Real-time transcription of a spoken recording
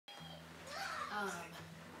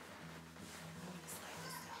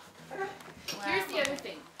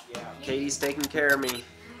Katie's taking care of me.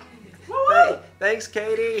 Woo! Thanks,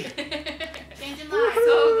 Katie. Changing lives.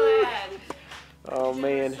 So glad. Oh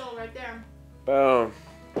man. Right there. Boom.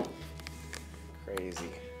 Crazy.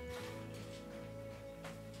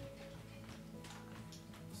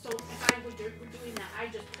 So if I were doing that, I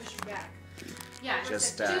just push you back. Yeah.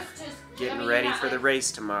 Just getting ready for the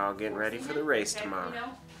race tomorrow. Getting ready for the race okay, tomorrow. You know,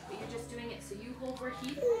 but you're just doing it so you hold where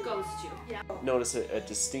he goes to. Yeah. Notice a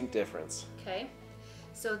distinct difference. Okay.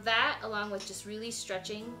 So that, along with just really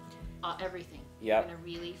stretching everything, Yep. you're gonna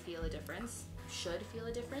really feel a difference. Should feel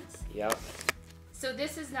a difference. Yep. So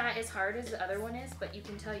this is not as hard as the other one is, but you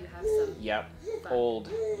can tell you have some. Yep. fun. Old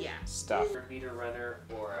Yeah. stuff. 100-meter runner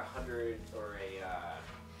or 100 or a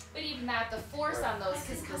But even that, the force on those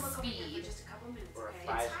is the speed. Just a couple minutes, or a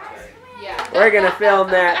okay? 500. Yeah. We're gonna film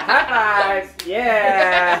that. High five!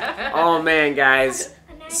 Yeah! Oh man, guys.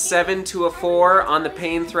 7 to a 4 on the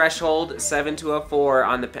pain threshold. 7 to a 4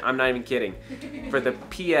 on the. I'm not even kidding. For the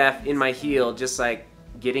PF in my heel, just like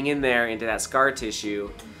getting in there into that scar tissue.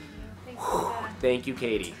 Whew. Thank you,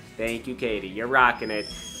 Katie. Thank you, Katie. You're rocking it.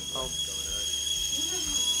 Oh.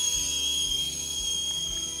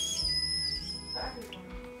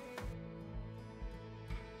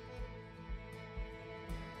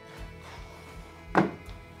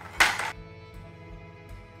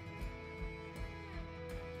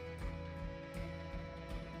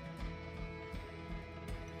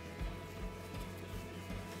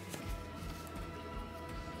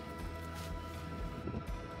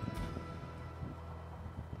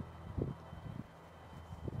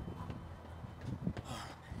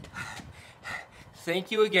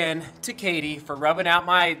 Thank you again to Katie for rubbing out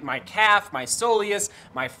my calf, my soleus,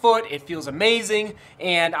 my foot. It feels amazing,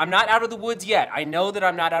 and I'm not out of the woods yet. I know that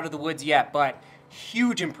I'm not out of the woods yet, but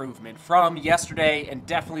huge improvement from yesterday and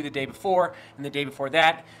definitely the day before and the day before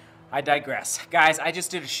that. I digress. Guys, I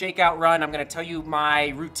just did a shakeout run. I'm gonna tell you my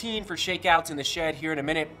routine for shakeouts in the shed here in a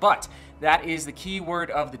minute, but that is the key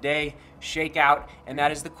word of the day, shakeout, and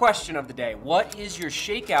that is the question of the day. What is your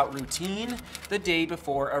shakeout routine the day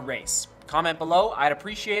before a race? Comment below, I'd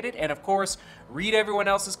appreciate it, and of course, read everyone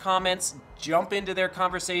else's comments, jump into their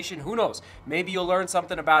conversation. Who knows, maybe you'll learn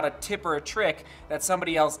something about a tip or a trick that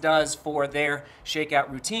somebody else does for their shakeout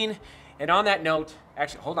routine. And on that note,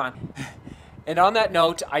 actually, hold on. And on that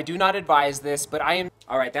note, I do not advise this, but I am...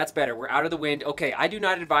 All right, that's better. We're out of the wind. Okay, I do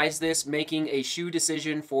not advise this, making a shoe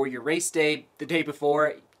decision for your race day the day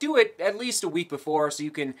before. Do it at least a week before so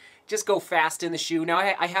you can just go fast in the shoe. Now,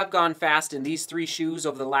 I have gone fast in these 3 shoes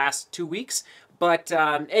over the last 2 weeks, but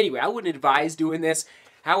anyway, I wouldn't advise doing this.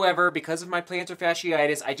 However, because of my plantar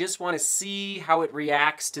fasciitis, I just want to see how it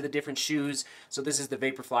reacts to the different shoes. So this is the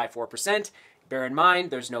Vaporfly 4%. Bear in mind,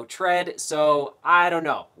 there's no tread, so I don't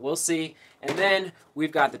know. We'll see. And then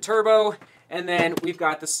we've got the Turbo, and then we've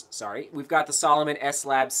got the Salomon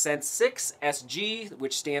S-Lab Sense 6 SG,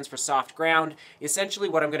 which stands for soft ground. Essentially,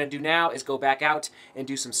 what I'm going to do now is go back out and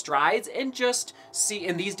do some strides and just see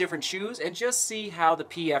in these different shoes and just see how the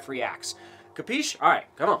PF reacts. Capiche? All right,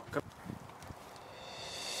 come on.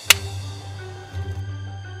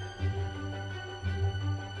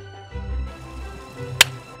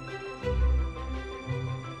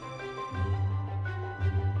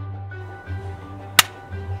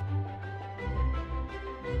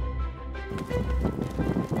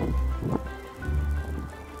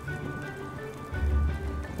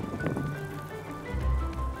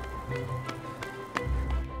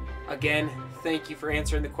 Again, thank you for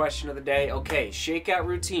answering the question of the day. Okay, shakeout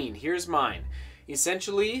routine. Here's mine.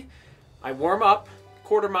 Essentially, I warm up,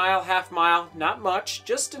 quarter mile, half mile, not much,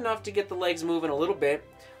 just enough to get the legs moving a little bit.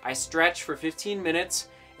 I stretch for 15 minutes,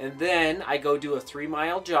 and then I go do a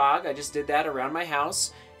 3-mile jog. I just did that around my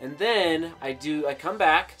house. And then I come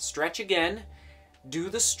back, stretch again, do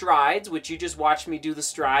the strides, which you just watched me do the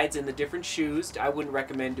strides in the different shoes. I wouldn't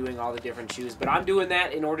recommend doing all the different shoes, but I'm doing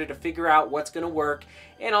that in order to figure out what's going to work.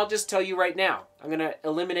 And I'll just tell you right now, I'm going to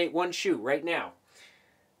eliminate one shoe right now.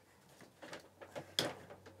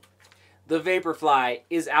 The Vaporfly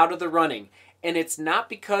is out of the running, and it's not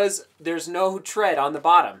because there's no tread on the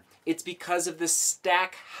bottom. It's because of the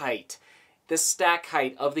stack height. The stack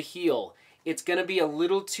height of the heel. It's going to be a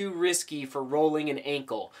little too risky for rolling an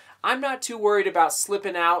ankle. I'm not too worried about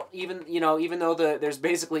slipping out, even though there's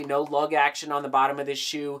basically no lug action on the bottom of this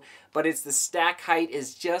shoe, but it's the stack height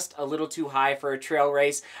is just a little too high for a trail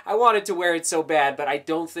race. I wanted to wear it so bad, but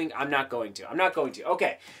I'm not going to.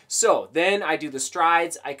 Okay, so then I do the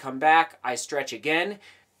strides, I come back, I stretch again.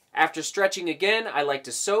 After stretching again, I like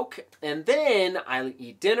to soak, and then I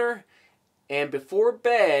eat dinner, And before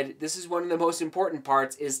bed, this is one of the most important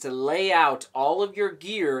parts, is to lay out all of your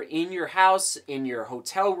gear in your house, in your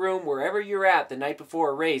hotel room, wherever you're at the night before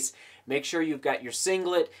a race. Make sure you've got your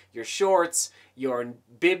singlet, your shorts, your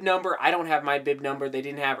bib number. I don't have my bib number. They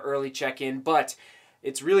didn't have early check-in, but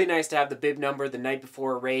it's really nice to have the bib number the night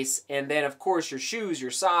before a race. And then, of course, your shoes,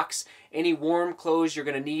 your socks, any warm clothes you're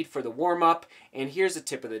going to need for the warm-up. And here's a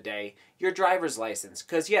tip of the day, your driver's license.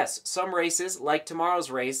 Because, yes, some races, like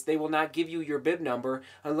tomorrow's race, they will not give you your bib number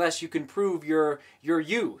unless you can prove you're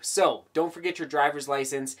you. So, don't forget your driver's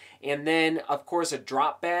license. And then, of course, a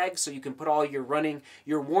drop bag, so you can put all your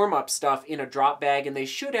warm-up stuff in a drop bag. And they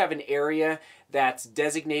should have an area that's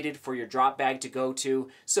designated for your drop bag to go to.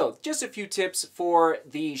 So just a few tips for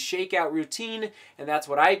the shakeout routine, and that's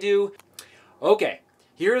what I do. Okay,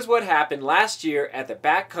 here's what happened last year at the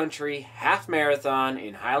backcountry half marathon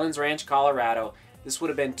in Highlands Ranch, Colorado. This would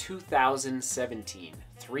have been 2017,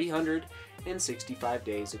 365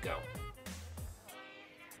 days ago.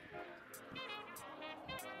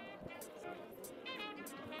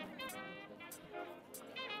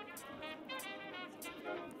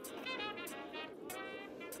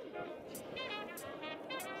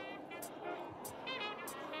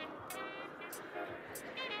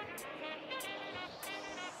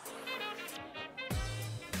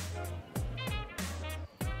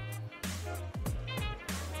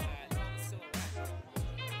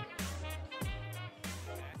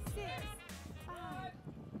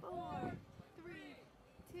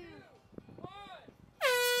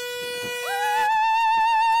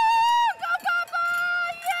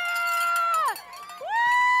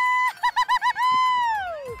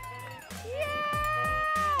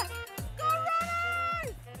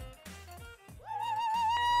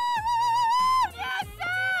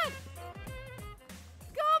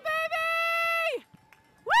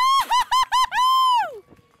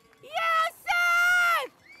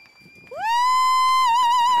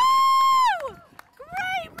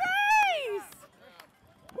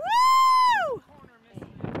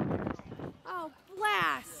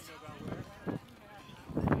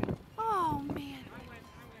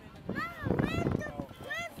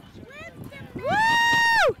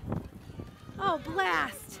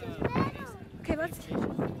 Blast! Okay, let's...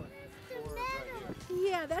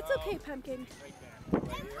 Yeah, that's okay, Pumpkin.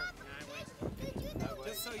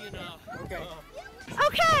 Just so you know. Okay.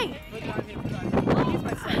 Okay!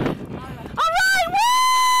 All right,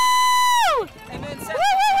 woo! And then Seth, Woo,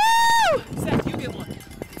 woo, woo! Seth, you get one.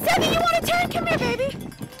 Seth, you want a turn? Come here, baby. Woo!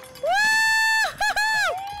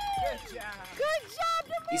 Good job. Good job,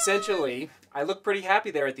 DeMoor! Essentially, I look pretty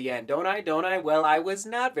happy there at the end, don't I? Don't I? Well, I was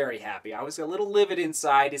not very happy. I was a little livid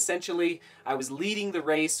inside. Essentially, I was leading the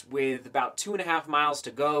race with about 2.5 miles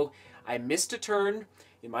to go. I missed a turn.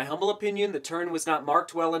 In my humble opinion, the turn was not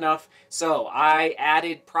marked well enough, so I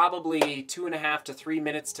added probably 2.5 to 3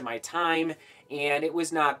 minutes to my time, and it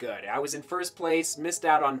was not good. I was in first place, missed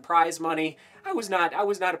out on prize money. I was not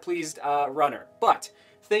a pleased runner. But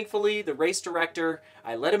thankfully, the race director,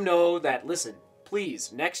 I let him know that, listen,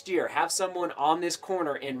 please, next year, have someone on this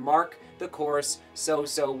corner and mark the course so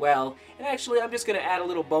well. And actually, I'm just going to add a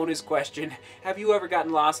little bonus question. Have you ever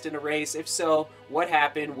gotten lost in a race? If so, what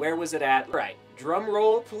happened? Where was it at? All right, drum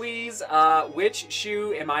roll, please. Which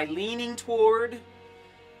shoe am I leaning toward?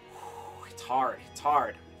 It's hard. It's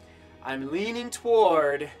hard. I'm leaning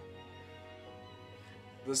toward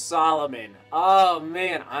the Salomon. Oh,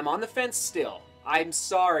 man, I'm on the fence still. I'm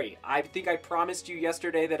sorry. I think I promised you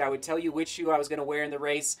yesterday that I would tell you which shoe I was going to wear in the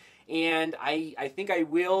race, and I think I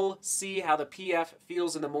will see how the PF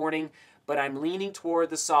feels in the morning, but I'm leaning toward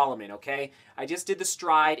the Salomon, okay? I just did the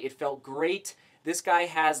stride. It felt great. This guy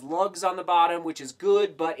has lugs on the bottom, which is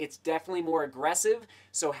good, but it's definitely more aggressive.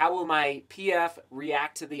 So how will my PF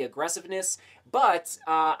react to the aggressiveness? But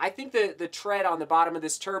I think the tread on the bottom of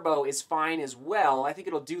this turbo is fine as well. I think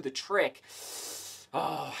it'll do the trick.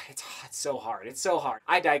 Oh, it's so hard. It's so hard.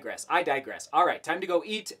 I digress. All right, time to go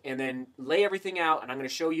eat and then lay everything out. And I'm going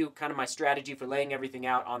to show you kind of my strategy for laying everything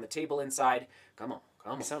out on the table inside. Come on.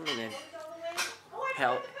 Something in.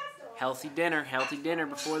 Healthy dinner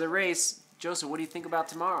before the race. Joseph, what do you think about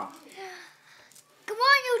tomorrow? Come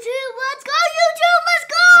on, YouTube. Let's go, YouTube. Let's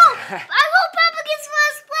go. I hope Papa gets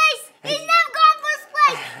first place. He's never gone first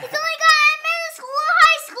place. He's only got in middle school or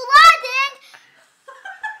high school, I think.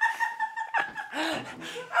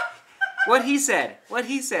 What he said. That was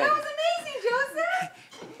amazing, Joseph.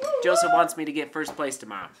 Joseph wants me to get first place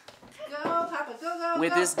tomorrow. Go, Papa. Go.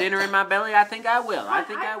 With this dinner in my belly, I think I will.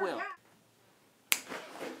 I will.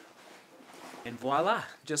 And voila,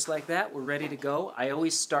 just like that, we're ready to go. I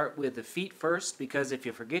always start with the feet first because if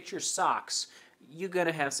you forget your socks, you're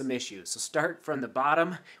gonna have some issues. So start from the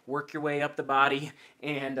bottom, work your way up the body,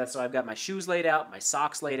 and so I've got my shoes laid out, my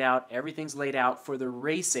socks laid out, everything's laid out for the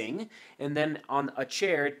racing, and then on a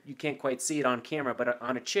chair, you can't quite see it on camera, but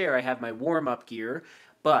on a chair I have my warm-up gear.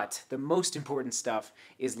 But the most important stuff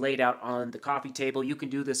is laid out on the coffee table. You can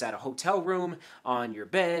do this at a hotel room, on your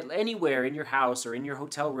bed, anywhere in your house or in your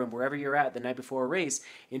hotel room, wherever you're at the night before a race,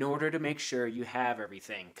 in order to make sure you have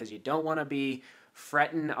everything. Because you don't want to be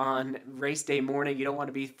fretting on race day morning. You don't want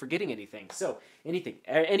to be forgetting anything. So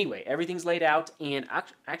anyway, everything's laid out. And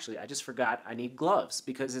actually, I just forgot I need gloves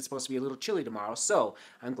because it's supposed to be a little chilly tomorrow. So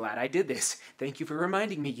I'm glad I did this. Thank you for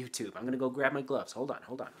reminding me, YouTube. I'm going to go grab my gloves. Hold on.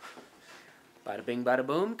 Bada bing, bada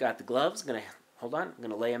boom. Got the gloves. Hold on. I'm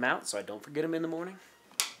going to lay them out so I don't forget them in the morning.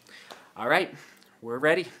 All right. We're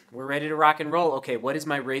ready. We're ready to rock and roll. Okay, what is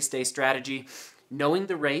my race day strategy? Knowing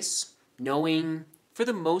the race, knowing, for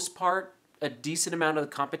the most part, a decent amount of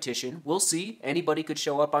the competition. We'll see. Anybody could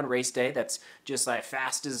show up on race day that's just like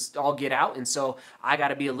fast as all get out, and so I got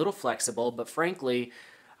to be a little flexible, but frankly,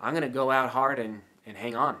 I'm going to go out hard and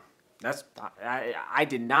hang on. I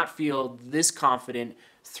did not feel this confident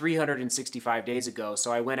 365 days ago,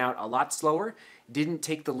 so I went out a lot slower, didn't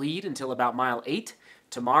take the lead until about mile 8.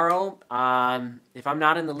 Tomorrow, if I'm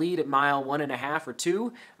not in the lead at mile 1.5 or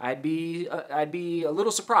 2, I'd be a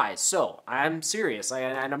little surprised. So I'm serious,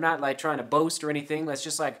 and I'm not like trying to boast or anything. That's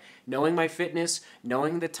just like knowing my fitness,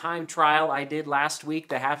 knowing the time trial I did last week,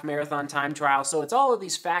 the half marathon time trial. So it's all of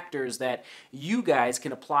these factors that you guys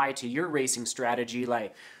can apply to your racing strategy.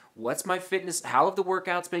 Like, what's my fitness? How have the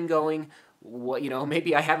workouts been going? What,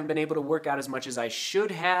 maybe I haven't been able to work out as much as I should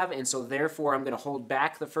have, and so therefore I'm going to hold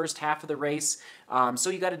back the first half of the race. So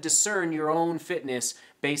you got to discern your own fitness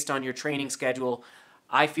based on your training schedule.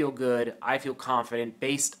 I feel good. I feel confident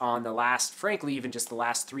based on frankly, even just the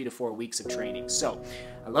last 3 to 4 weeks of training. So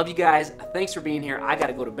I love you guys. Thanks for being here. I got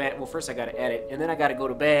to go to bed. Well, first I got to edit, and then I got to go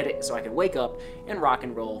to bed so I can wake up and rock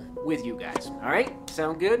and roll with you guys. All right?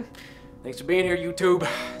 Sound good? Thanks for being here, YouTube.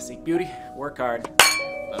 Seek beauty. Work hard.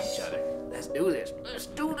 Love each other. Let's do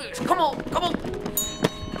this. Come on.